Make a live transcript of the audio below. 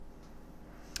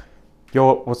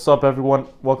Yo, what's up, everyone?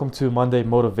 Welcome to Monday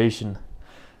Motivation.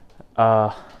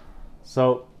 Uh,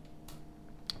 so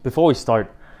before we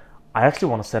start, I actually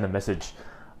want to send a message.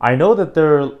 I know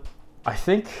that I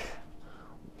think,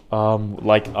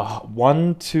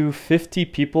 1 to 50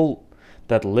 people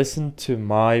that listen to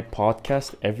my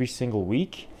podcast every single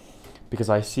week because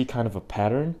I see kind of a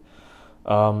pattern.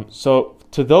 So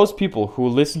to those people who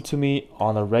listen to me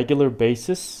on a regular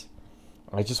basis,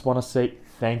 I just want to say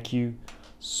thank you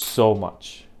so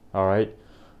much. All right.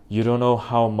 You don't know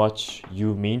how much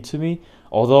you mean to me.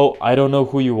 Although I don't know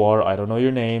who you are, I don't know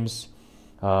your names.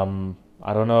 I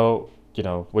don't know,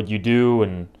 what you do,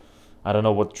 and I don't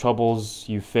know what troubles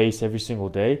you face every single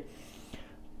day.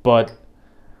 But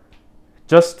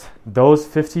just those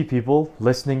 50 people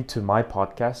listening to my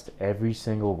podcast every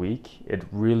single week, it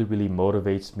really, really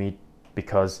motivates me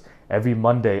because every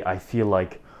Monday I feel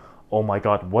like, oh my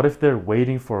God, what if they're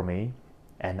waiting for me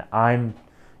and I'm,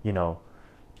 you know,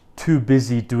 too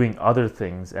busy doing other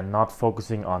things and not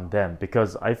focusing on them?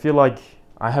 Because I feel like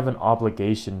I have an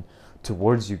obligation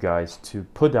towards you guys to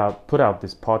put out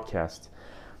this podcast.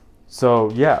 So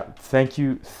yeah, thank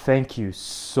you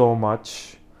so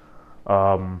much.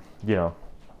 Um, you know,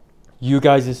 you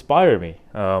guys inspire me.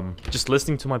 Just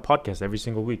listening to my podcast every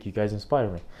single week, you guys inspire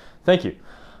me. Thank you.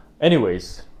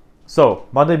 Anyways, so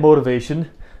Monday motivation.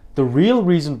 The real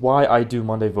reason why I do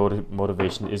Monday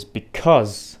motivation is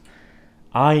because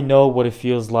I know what it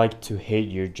feels like to hate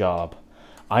your job.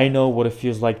 I know what it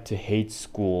feels like to hate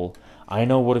school. I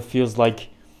know what it feels like,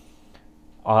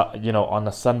 on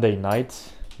a Sunday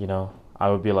night, I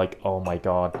would be like, oh my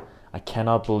God, I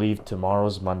cannot believe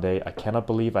tomorrow's Monday. I cannot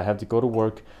believe I have to go to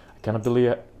work. I cannot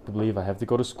believe I have to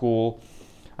go to school.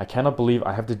 I cannot believe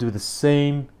I have to do the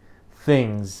same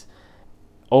things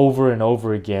over and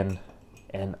over again,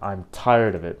 and I'm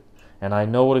tired of it. And I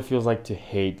know what it feels like to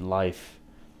hate life.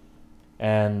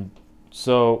 And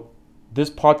so, this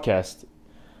podcast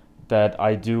that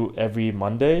I do every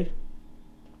Monday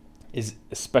is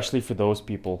especially for those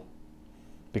people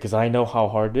because I know how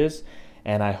hard it is,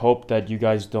 and I hope that you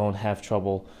guys don't have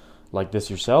trouble like this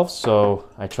yourselves. So,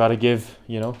 I try to give,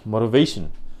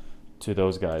 motivation to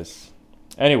those guys.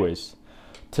 Anyways,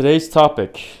 today's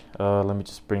topic, let me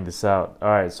just bring this out. All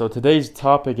right, so today's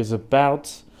topic is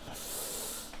about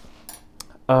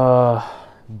uh,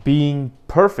 being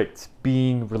perfect,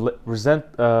 being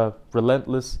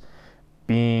relentless,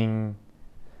 being,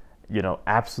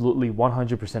 absolutely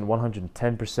 100%,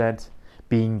 110%,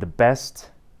 being the best,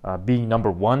 being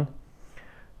number one.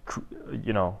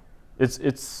 You know,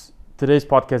 it's today's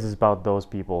podcast is about those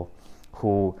people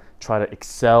who try to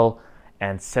excel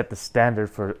and set the standard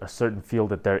for a certain field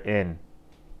that they're in.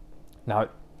 Now,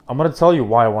 I'm going to tell you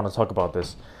why I want to talk about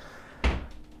this.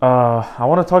 I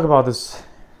want to talk about this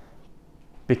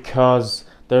because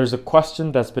there's a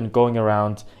question that's been going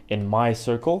around in my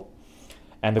circle,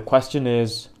 and the question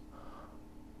is,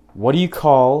 what do you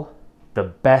call the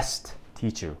best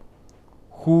teacher?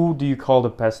 Who do you call the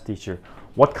best teacher?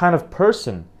 What kind of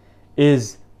person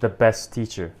is the best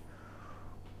teacher?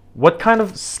 What kind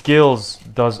of skills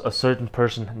does a certain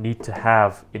person need to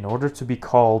have in order to be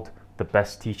called the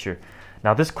best teacher?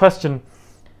 Now, this question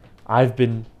I've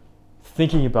been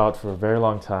thinking about for a very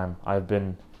long time. I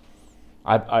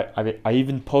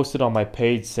even posted on my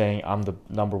page saying I'm the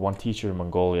number one teacher in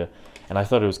Mongolia, and I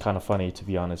thought it was kind of funny, to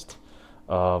be honest.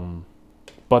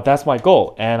 But that's my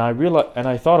goal, and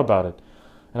I thought about it,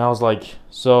 and I was like,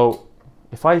 so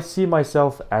if I see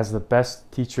myself as the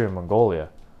best teacher in Mongolia,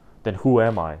 then who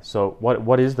am I? So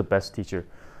what is the best teacher?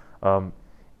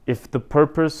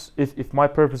 If my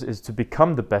purpose is to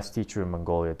become the best teacher in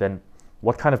Mongolia, then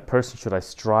what kind of person should I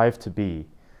strive to be?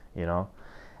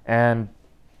 And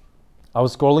I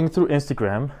was scrolling through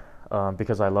Instagram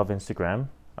because I love Instagram.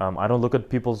 I don't look at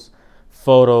people's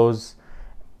photos.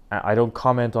 I don't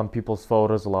comment on people's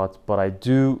photos a lot, but I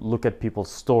do look at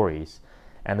people's stories.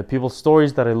 And the people's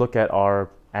stories that I look at are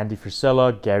Andy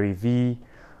Frisella, Gary Vee.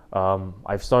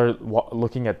 I've started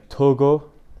looking at Togo,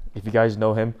 if you guys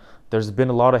know him. There's been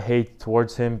a lot of hate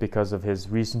towards him because of his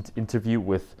recent interview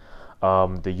with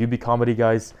the UB comedy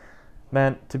guys.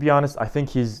 Man, to be honest, I think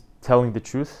he's telling the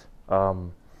truth.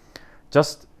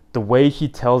 Just the way he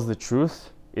tells the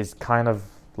truth is kind of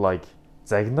like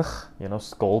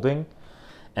scolding.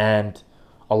 And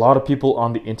a lot of people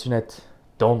on the internet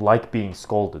don't like being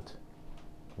scolded,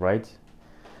 right?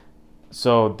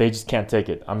 So they just can't take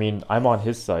it. I mean, I'm on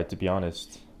his side, to be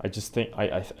honest. I just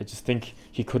think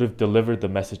he could have delivered the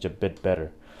message a bit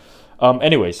better.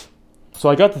 Anyways, so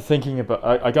I got to thinking about.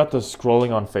 I got to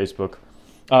scrolling on Facebook,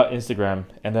 Instagram,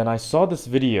 and then I saw this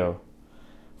video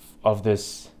of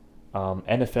this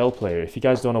NFL player. If you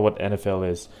guys don't know what NFL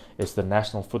is, it's the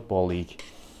National Football League.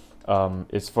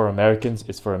 It's for Americans.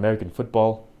 It's for American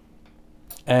football.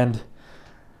 And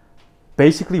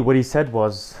basically what he said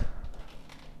was,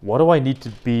 what do I need to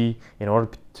be in order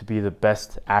to be the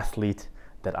best athlete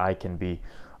that I can be?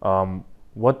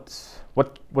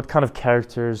 What kind of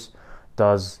characters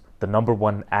does the number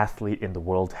one athlete in the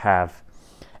world have?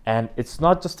 And it's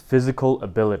not just physical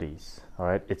abilities, all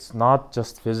right? It's not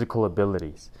just physical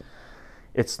abilities.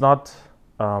 It's not,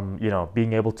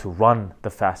 being able to run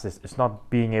the fastest. It's not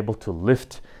being able to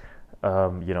lift,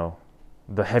 the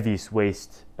heaviest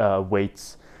weights.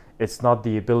 It's not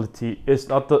the ability. It's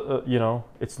not the,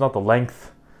 it's not the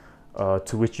length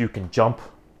to which you can jump,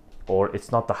 or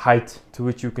it's not the height to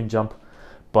which you can jump,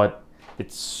 but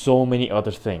it's so many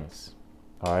other things.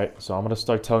 All right, so I'm gonna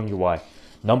start telling you why.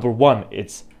 Number one,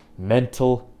 it's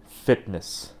mental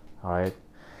fitness. All right.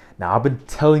 Now I've been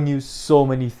telling you so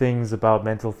many things about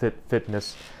mental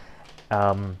fitness,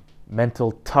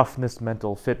 mental toughness,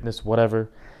 mental fitness,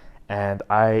 whatever. And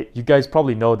you guys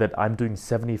probably know that I'm doing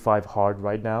 75 hard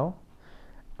right now.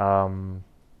 And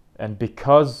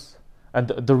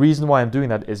the reason why I'm doing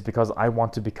that is because I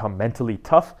want to become mentally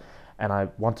tough and I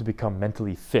want to become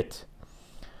mentally fit.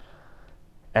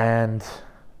 And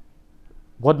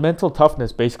what mental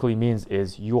toughness basically means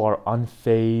is you are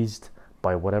unfazed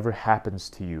by whatever happens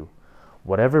to you.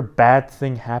 Whatever bad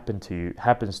thing happens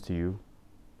to you,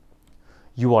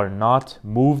 you are not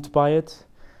moved by it.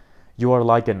 You are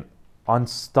like an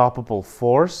unstoppable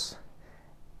force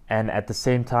and at the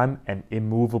same time an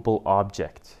immovable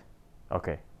object.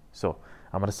 Okay, so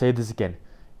I'm going to say this again.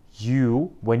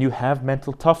 When you have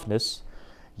mental toughness,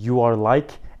 you are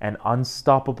like an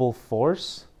unstoppable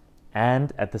force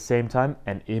and at the same time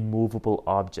an immovable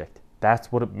object.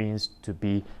 That's what it means to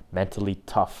be mentally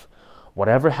tough.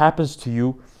 Whatever happens to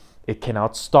you, it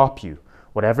cannot stop you.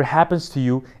 Whatever happens to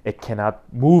you, it cannot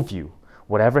move you.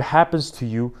 Whatever happens to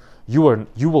you, you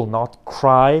will not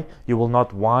cry, you will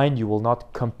not whine, you will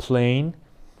not complain.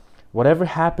 Whatever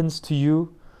happens to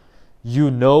you,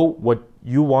 you know what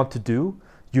you want to do,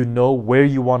 you know where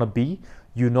you want to be,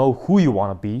 you know who you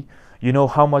want to be, you know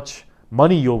how much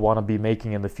money you'll want to be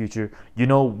making in the future, you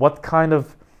know what kind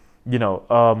of,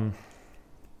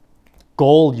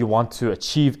 goal you want to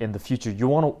achieve in the future.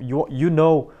 You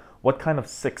know what kind of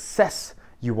success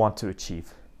you want to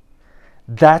achieve.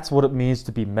 That's what it means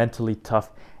to be mentally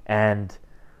tough, and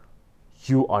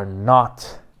you are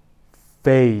not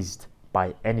fazed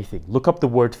by anything. Look up the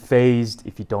word fazed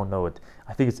if you don't know it.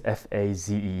 I think it's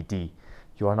F-A-Z-E-D.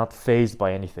 You are not fazed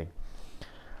by anything.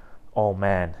 Oh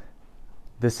man,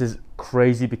 this is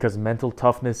crazy because mental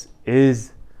toughness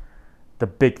is the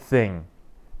big thing.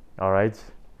 All right?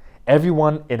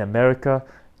 Everyone in America,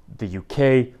 the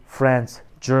UK, France,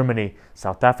 Germany,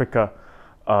 South Africa,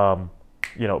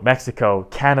 Mexico,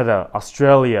 Canada,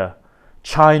 Australia,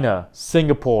 China,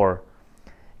 Singapore,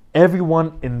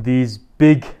 everyone in these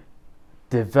big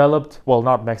developed, well,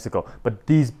 not Mexico, but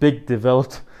these big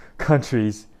developed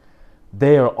countries,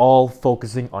 they are all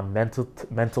focusing on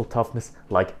mental toughness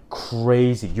like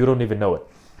crazy. You don't even know it.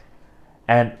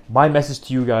 And my message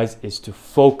to you guys is to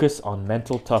focus on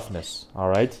mental toughness, all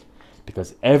right?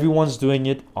 Because everyone's doing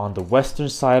it on the western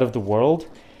side of the world,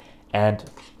 and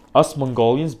us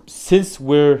Mongolians, since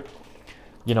we're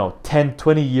 10,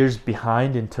 20 years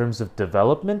behind in terms of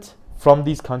development from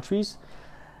these countries,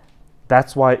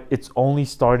 that's why it's only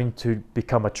starting to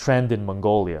become a trend in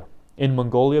Mongolia. In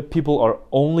Mongolia, people are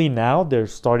they're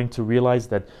starting to realize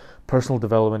that personal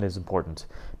development is important.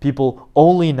 People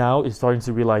only now is starting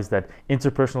to realize that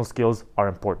interpersonal skills are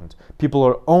important. People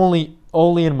are only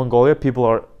in Mongolia, people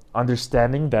are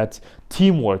understanding that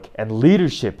teamwork and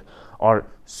leadership are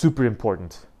super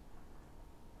important.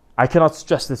 I cannot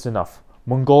stress this enough.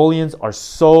 Mongolians are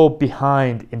so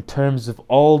behind in terms of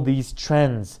all these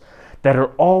trends that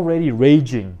are already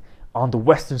raging on the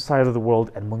western side of the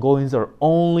world, and Mongolians are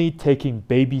only taking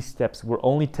baby steps. We're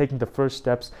only taking the first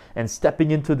steps and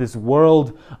stepping into this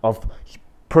world of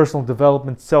personal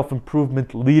development,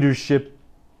 self-improvement, leadership,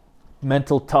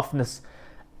 mental toughness,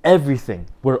 everything.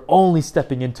 We're only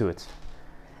stepping into it.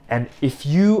 And if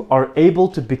you are able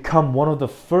to become one of the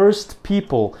first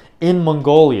people in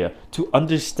Mongolia to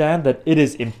understand that it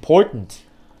is important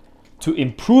to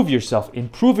improve yourself,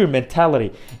 improve your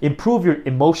mentality, improve your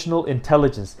emotional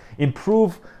intelligence,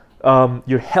 improve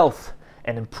your health,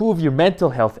 and improve your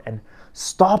mental health, and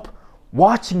stop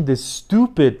watching this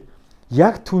stupid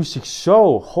Yaktushik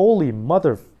show. Holy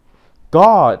mother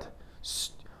God.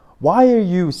 Why are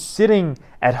you sitting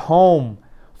at home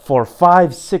for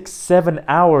 5, 6, 7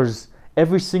 hours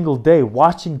every single day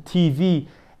watching TV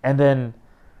and then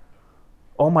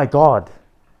Oh my God,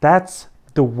 that's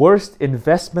the worst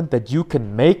investment that you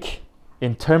can make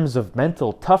in terms of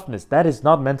mental toughness. That is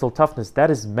not mental toughness,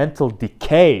 that is mental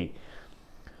decay.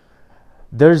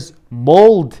 There's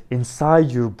mold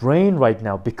inside your brain right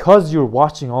now because you're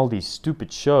watching all these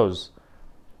stupid shows.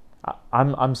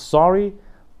 I'm sorry,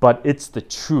 but it's the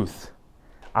truth.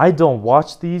 I don't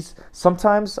watch these.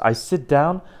 Sometimes I sit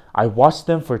down, I watch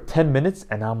them for 10 minutes,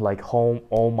 and I'm like,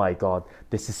 oh my God,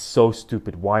 this is so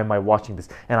stupid. Why am I watching this?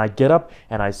 And I get up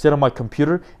and I sit on my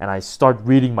computer and I start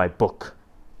reading my book.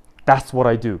 That's what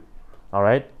I do, all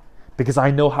right? Because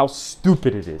I know how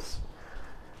stupid it is.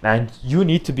 And you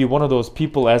need to be one of those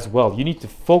people as well. You need to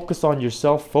focus on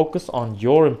yourself, focus on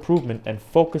your improvement, and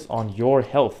focus on your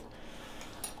health.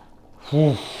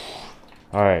 Whew.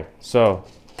 All right, so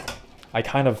I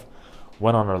kind of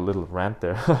went on a little rant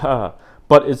there,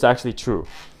 but it's actually true.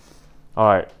 All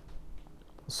right,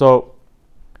 so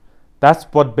that's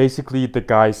what basically the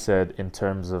guy said in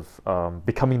terms of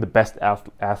becoming the best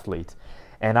athlete.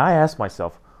 And I asked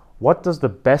myself, what does the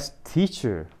best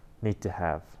teacher need to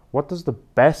have? What does the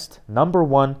best number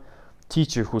one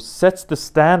teacher who sets the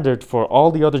standard for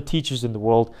all the other teachers in the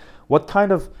world, what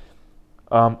kind of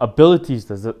abilities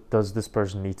does this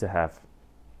person need to have?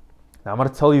 Now I'm going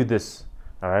to tell you this,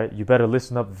 all right? You better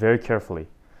listen up very carefully.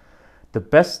 The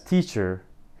best teacher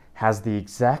has the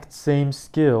exact same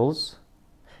skills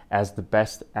as the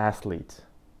best athlete,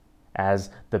 as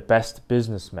the best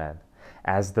businessman,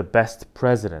 as the best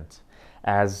president,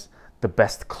 as the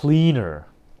best cleaner,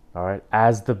 all right,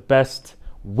 as the best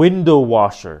window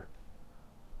washer.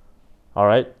 All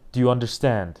right, do you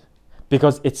understand?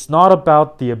 Because it's not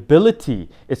about the ability.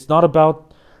 It's not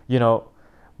about,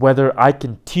 whether I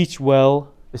can teach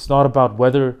well. It's not about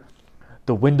whether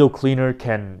the window cleaner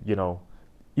can,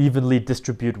 evenly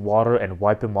distribute water and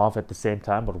wipe him off at the same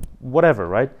time or whatever,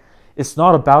 right? It's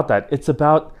not about that. It's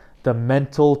about the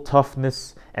mental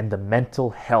toughness and the mental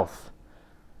health.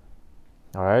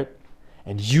 All right?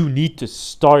 And you need to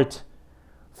start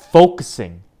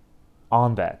focusing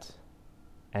on that.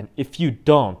 And if you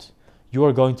don't, you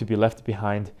are going to be left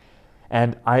behind.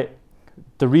 And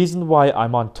the reason why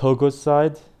I'm on Togo's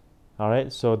side, all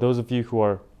right? So those of you who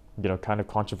are, kind of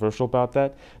controversial about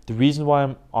that, the reason why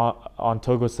I'm on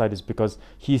Togo's side is because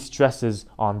he stresses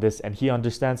on this and he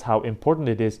understands how important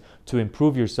it is to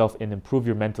improve yourself and improve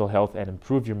your mental health and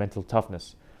improve your mental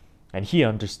toughness. And he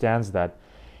understands that.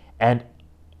 And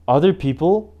other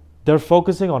people, they're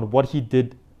focusing on what he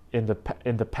did in the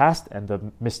past and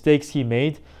the mistakes he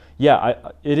made.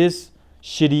 Yeah, it is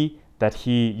shitty that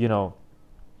he,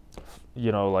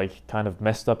 like kind of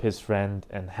messed up his friend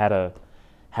and had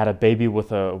a baby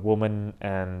with a woman,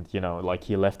 and like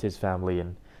he left his family,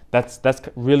 and that's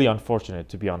really unfortunate,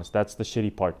 to be honest. That's the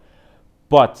shitty part.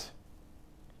 But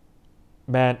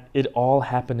man, it all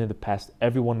happened in the past.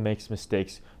 Everyone makes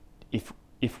mistakes.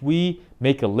 If we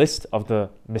make a list of the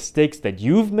mistakes that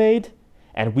you've made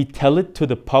and we tell it to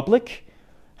the public,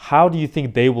 how do you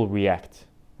think they will react?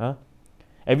 Huh?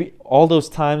 All those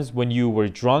times when you were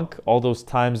drunk, all those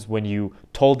times when you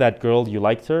told that girl you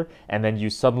liked her, and then you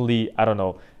suddenly, I don't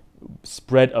know,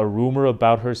 spread a rumor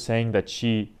about her saying that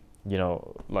she,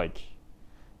 like,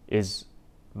 is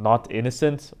not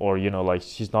innocent, or like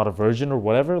she's not a virgin or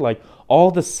whatever. Like,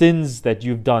 all the sins that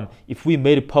you've done, if we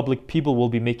made it public, people will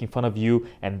be making fun of you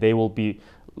and they will be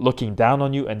looking down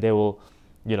on you and they will,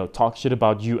 talk shit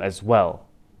about you as well.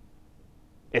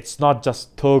 It's not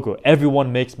just Togo.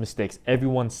 Everyone makes mistakes.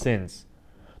 Everyone sins.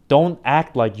 Don't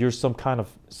act like you're some kind of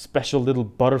special little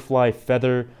butterfly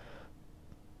feather.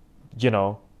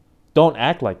 Don't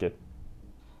act like it.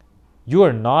 You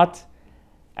are not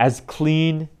as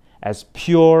clean, as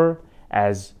pure,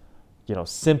 as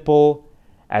simple,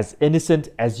 as innocent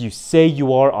as you say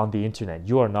you are on the internet.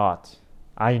 You are not.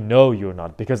 I know you're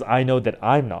not, because I know that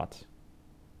I'm not.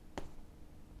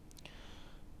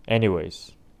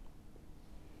 Anyways,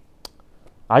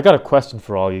 I got a question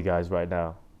for all you guys right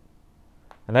now.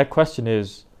 And that question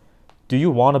is, do you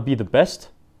want to be the best?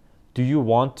 Do you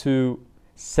want to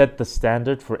set the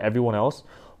standard for everyone else?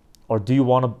 Or do you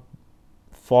want to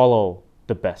follow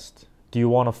the best? Do you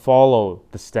want to follow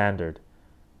the standard?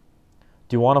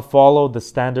 Do you want to follow the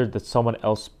standard that someone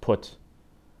else put?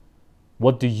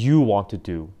 What do you want to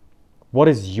do? What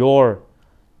is your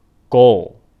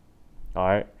goal? All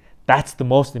right? That's the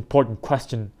most important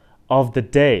question of the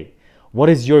day. What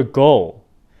is your goal?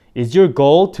 Is your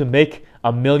goal to make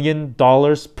 $1 million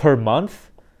per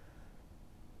month?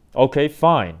 Okay,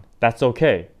 fine. That's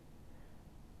okay.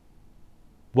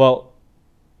 Well,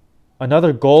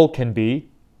 another goal can be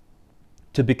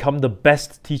to become the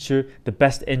best teacher, the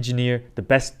best engineer, the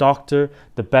best doctor,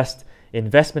 the best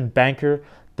investment banker,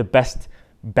 the best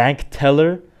bank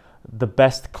teller, the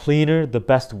best cleaner, the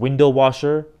best window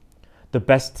washer, the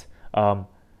best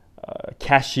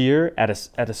cashier at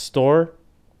a store?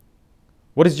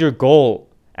 What is your goal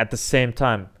at the same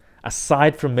time,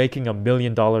 aside from making $1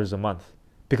 million a month?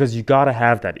 Because you gotta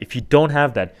have that. If you don't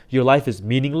have that, your life is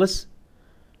meaningless.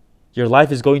 Your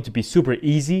life is going to be super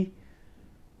easy,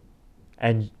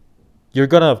 and you're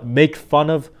gonna make fun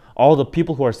of all the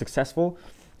people who are successful.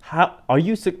 How are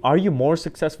you more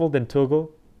successful than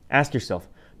Togo? Ask yourself.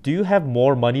 Do you have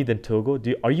more money than Togo?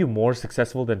 Are you more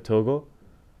successful than Togo?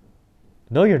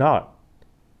 No, you're not.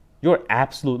 You're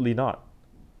absolutely not.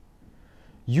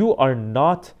 You are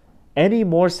not any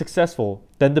more successful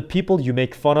than the people you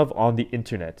make fun of on the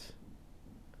internet.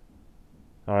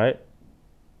 All right?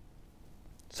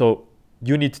 So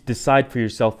you need to decide for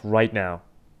yourself right now.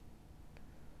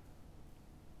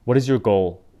 What is your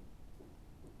goal?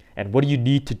 And what do you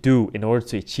need to do in order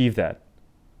to achieve that?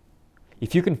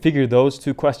 If you can figure those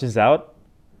two questions out,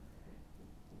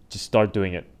 just start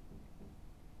doing it.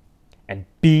 And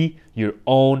be your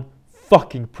own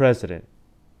fucking president.